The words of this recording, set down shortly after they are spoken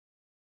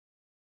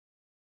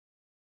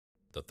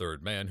The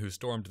third man who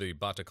stormed the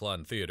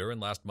Bataclan theater in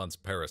last month's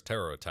Paris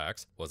terror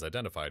attacks was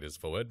identified as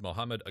Foued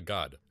Mohamed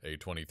Aggad, a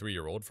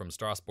 23-year-old from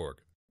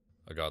Strasbourg.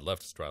 Aggad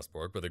left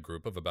Strasbourg with a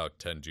group of about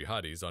 10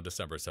 jihadis on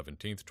December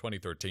 17,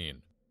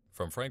 2013.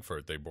 From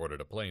Frankfurt, they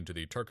boarded a plane to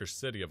the Turkish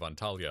city of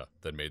Antalya,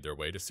 then made their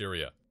way to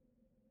Syria.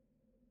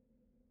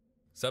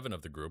 7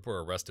 of the group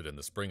were arrested in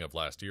the spring of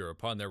last year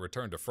upon their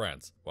return to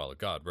France, while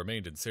Aggad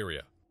remained in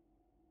Syria.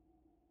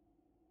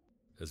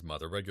 His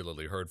mother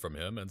regularly heard from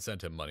him and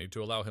sent him money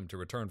to allow him to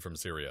return from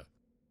Syria.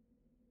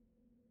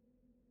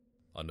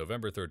 On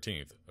November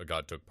 13th,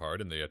 Aggad took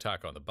part in the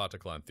attack on the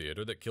Bataclan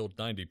theater that killed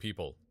 90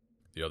 people.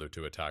 The other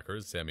 2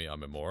 attackers, Sami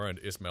Amimour and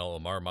Ismail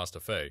Omar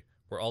Mostafe,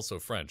 were also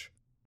French.